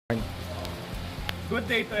Good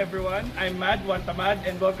day to everyone. I'm Mad Wantamad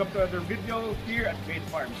and welcome to another video here at Made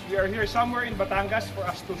Farms. We are here somewhere in Batangas for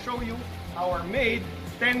us to show you our made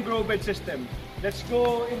 10 grow bed system. Let's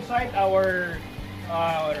go inside our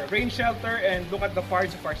rain shelter and look at the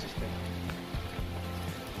parts of our system.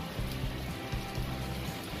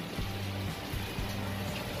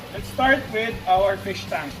 Let's start with our fish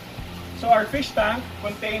tank. So our fish tank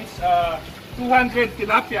contains 200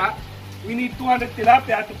 tilapia. We need 200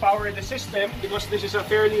 tilapia to power the system because this is a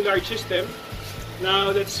fairly large system.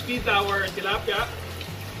 Now let's feed our tilapia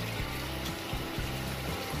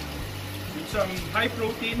with some high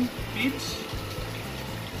protein feeds.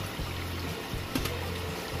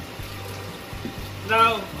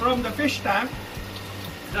 Now from the fish tank,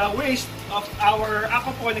 the waste of our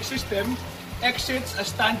aquaponics system exits a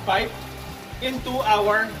standpipe into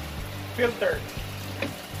our filter.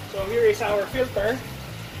 So here is our filter.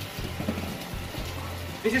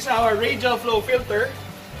 This is our radial flow filter.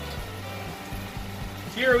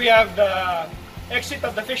 Here we have the exit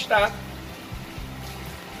of the fish tank,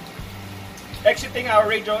 exiting our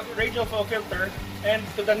radial flow filter, and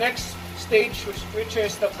to the next stage, which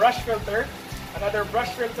is the brush filter. Another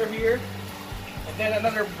brush filter here, and then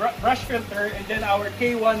another brush filter, and then our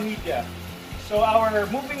K1 media. So our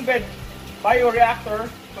moving bed bioreactor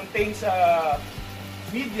contains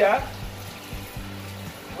media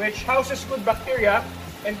which houses good bacteria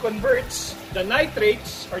and converts the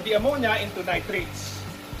nitrates or the ammonia into nitrates.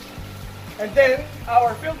 And then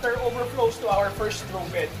our filter overflows to our first grow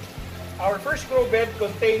bed. Our first grow bed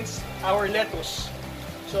contains our lettuce.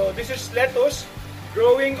 So this is lettuce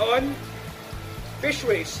growing on fish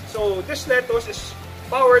waste. So this lettuce is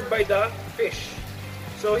powered by the fish.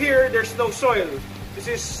 So here there's no soil. This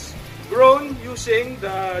is grown using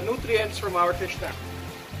the nutrients from our fish tank.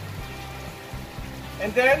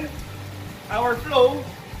 And then our flow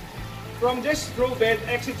from this grow bed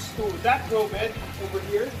exits to that grow bed over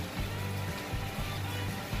here.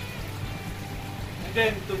 And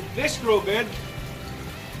then to this grow bed.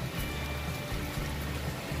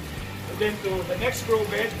 And then to the next grow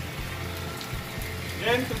bed.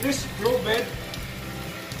 Then to this grow bed,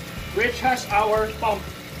 which has our pump.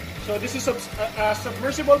 So this is a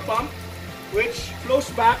submersible pump which flows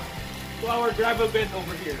back to our gravel bed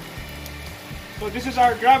over here. So this is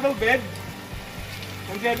our gravel bed,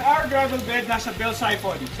 and then our gravel bed has a bell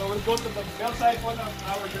siphon. So we'll go to the bell siphon of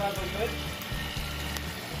our gravel bed.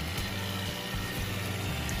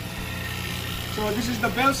 So this is the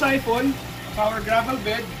bell siphon of our gravel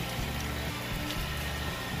bed.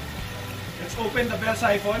 Let's open the bell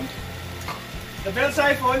siphon. The bell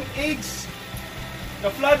siphon aids the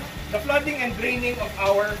flooding and draining of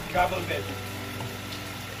our gravel bed.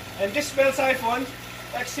 And this bell siphon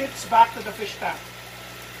exits back to the fish tank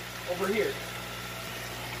over here.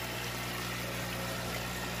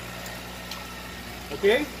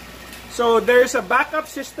 Okay, so there's a backup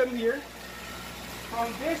system here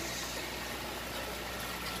from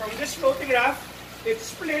this floating raft. It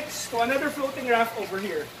splits to another floating raft over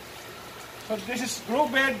here. So this is grow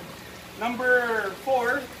bed number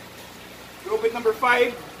 4, grow bed number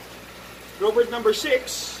 5, grow bed number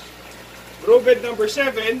 6, grow bed number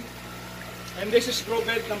 7, and this is grow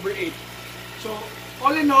bed number 8. So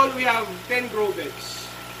all in all, we have 10 grow beds.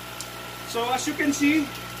 So as you can see,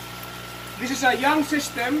 this is a young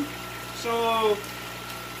system. So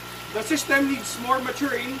the system needs more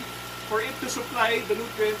maturing for it to supply the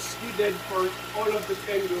nutrients needed for all of the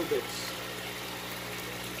 10 grow beds.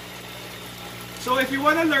 So if you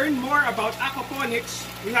want to learn more about aquaponics,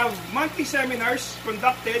 we have monthly seminars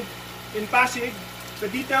conducted in Pasig. The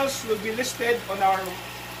details will be listed on our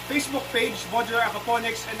Facebook page, Modular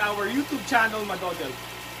Aquaponics, and our YouTube channel, Madodel.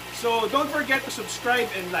 So don't forget to subscribe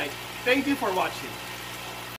and like. Thank you for watching.